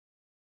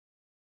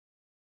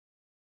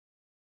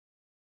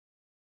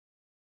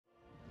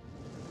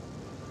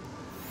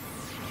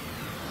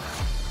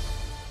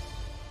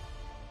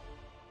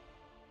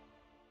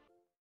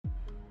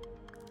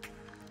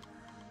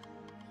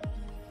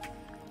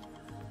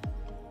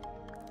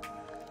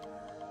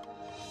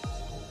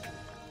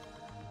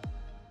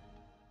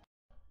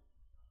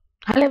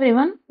Hello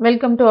everyone,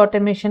 welcome to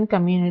Automation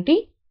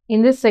Community.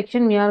 In this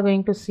section, we are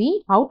going to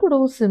see how to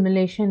do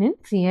simulation in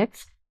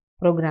CX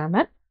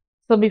Programmer.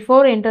 So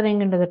before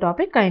entering into the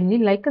topic, kindly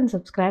like and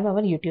subscribe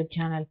our YouTube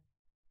channel.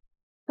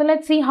 So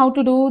let's see how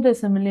to do the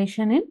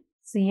simulation in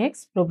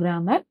CX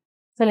Programmer.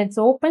 So let's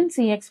open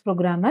CX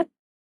Programmer.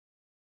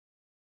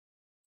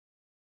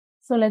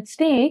 So let's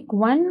take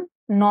one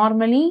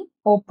normally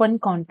open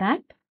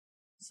contact.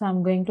 So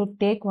I'm going to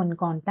take one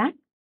contact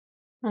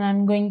and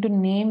I'm going to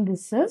name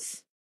this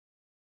as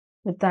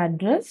with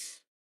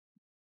address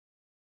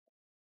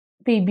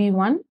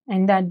PB1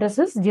 and the address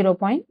is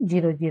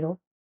 0.00.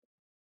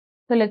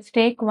 So let's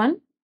take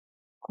one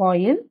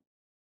coil,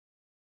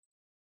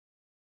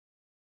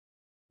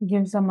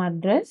 give some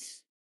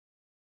address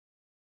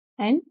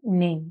and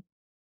name.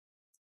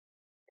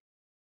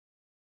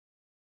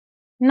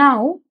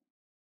 Now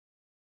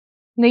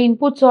the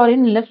inputs are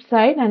in left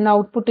side and the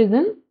output is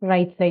in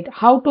right side.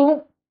 How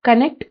to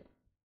connect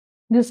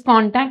this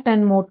contact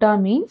and motor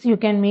means you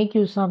can make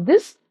use of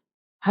this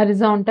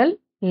horizontal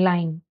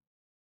line.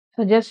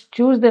 So just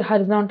choose the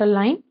horizontal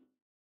line,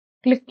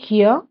 click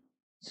here,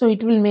 so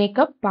it will make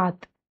a path.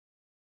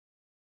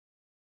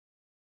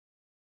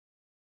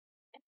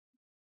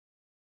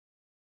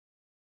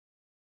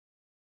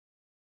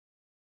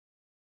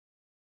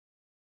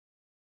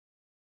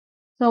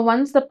 So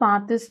once the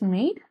path is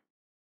made,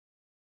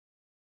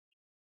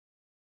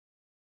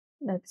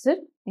 that's it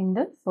in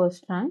the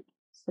first run.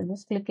 So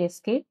just click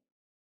escape.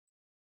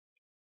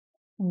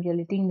 I'm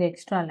deleting the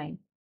extra line.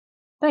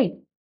 Right.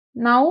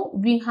 Now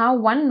we have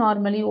one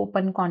normally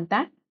open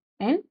contact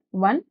and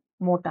one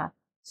motor.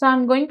 So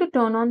I'm going to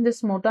turn on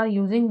this motor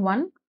using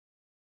one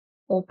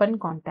open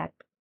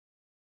contact.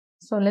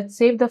 So let's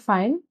save the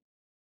file.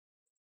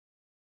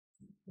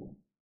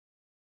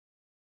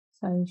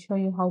 So I'll show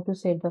you how to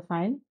save the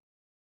file.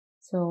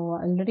 So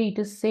already it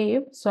is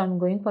saved. So I'm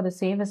going for the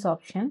save as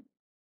option.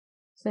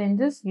 So in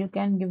this you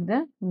can give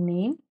the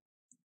name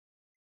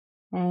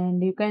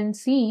and you can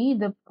see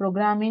the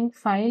programming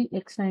file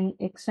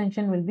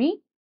extension will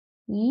be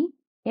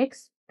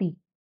EXP.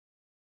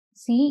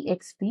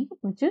 CXP,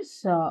 which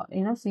is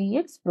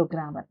CX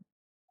programmer,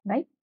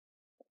 right?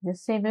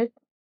 Just save it.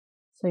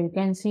 So you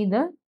can see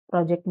the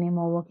project name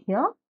over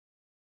here.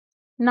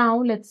 Now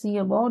let's see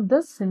about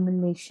the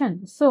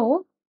simulation.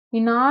 So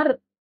in our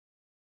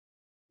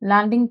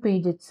landing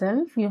page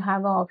itself, you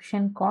have an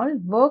option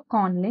called Work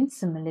Online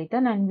Simulator,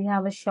 and we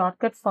have a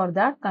shortcut for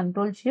that,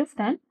 Control Shift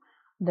and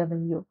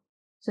W.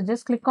 So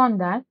just click on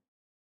that.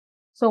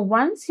 So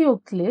once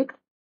you click,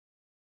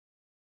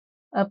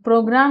 a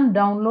program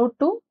downloaded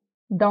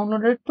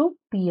to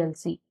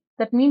PLC.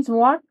 That means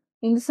what?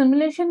 In the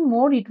simulation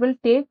mode, it will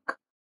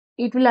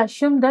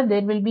assume that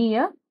there will be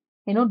a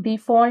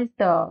default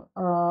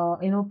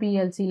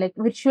PLC, like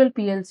virtual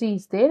PLC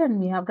is there, and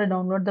we have to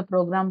download the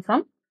program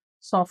from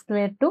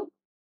software to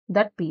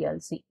that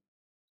PLC,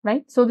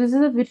 right? So this is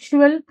a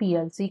virtual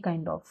PLC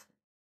kind of.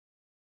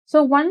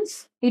 So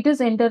once it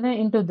is entered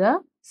into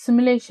the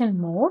simulation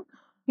mode,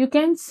 you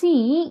can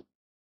see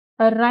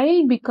a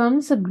rail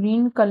becomes a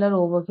green color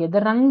over here. The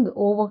rung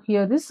over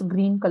here is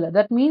green color.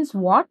 That means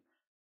what?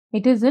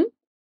 It is in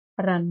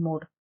run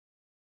mode.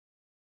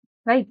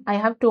 Right? I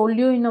have told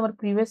you in our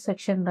previous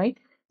section, right?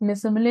 In a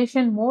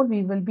simulation mode,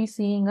 we will be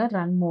seeing a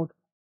run mode.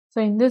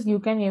 So in this, you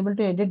can able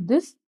to edit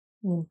this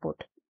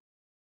input.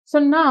 So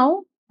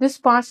now this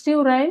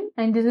positive rail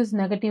and this is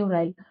negative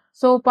rail.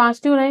 So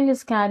positive rail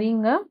is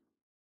carrying a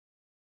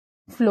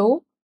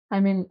flow,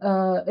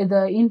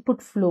 the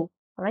input flow,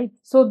 right?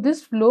 So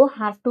this flow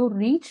have to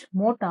reach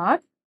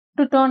motor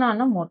to turn on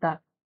a motor.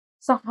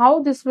 So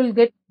how this will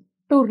get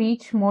to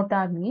reach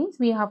motor means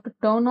we have to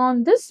turn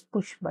on this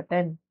push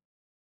button,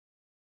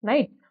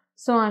 right?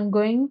 So I'm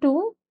going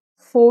to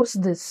force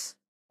this.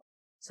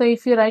 So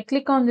if you right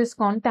click on this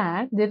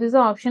contact, there is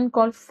an option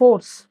called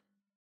force.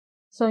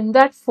 So in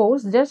that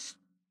force, just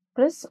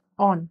press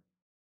on.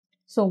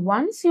 So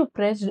once you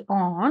press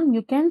on,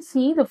 you can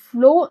see the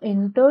flow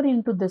entered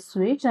into the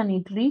switch and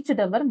it reached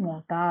our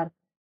motor.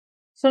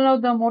 So now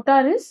the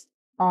motor is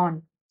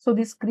on. So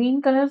this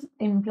green color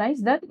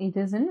implies that it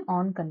is in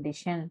on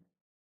condition,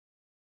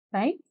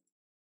 right?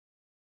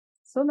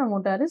 So the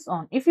motor is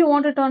on. If you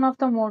want to turn off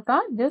the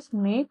motor, just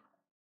make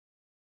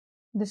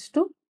this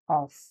to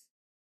off.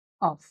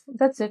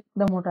 That's it.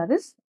 The motor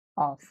is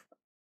off.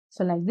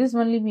 So like this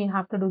only we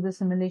have to do the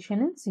simulation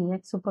in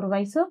CX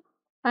Supervisor.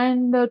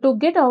 And to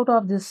get out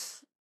of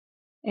this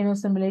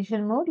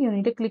simulation mode, you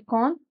need to click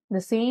on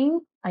the same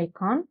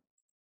icon.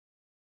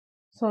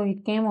 So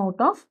it came out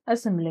of a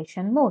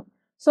simulation mode.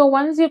 So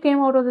once you came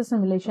out of the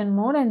simulation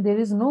mode and there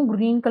is no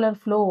green color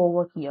flow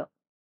over here,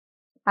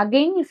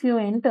 again if you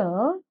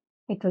enter,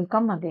 it will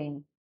come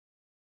again,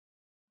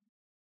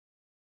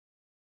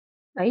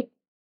 right?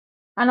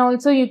 And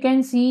also you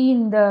can see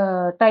in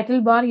the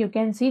title bar, you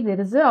can see there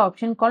is an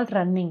option called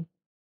running.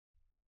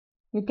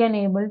 You can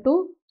able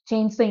to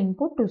change the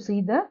input to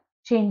see the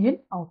change in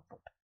output,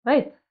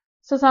 right?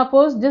 So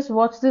suppose just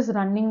watch this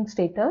running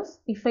status.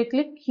 If I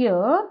click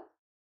here,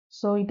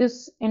 So it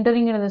is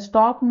entering into the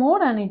stop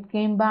mode and it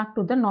came back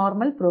to the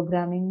normal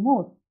programming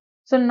mode.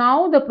 So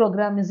now the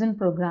program is in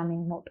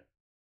programming mode.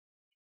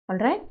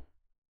 Alright.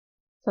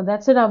 So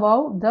that's it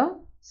about the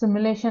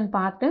simulation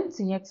part in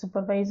CX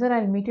Supervisor.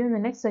 I'll meet you in the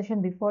next session.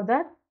 Before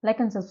that, like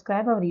and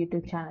subscribe our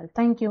YouTube channel.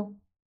 Thank you.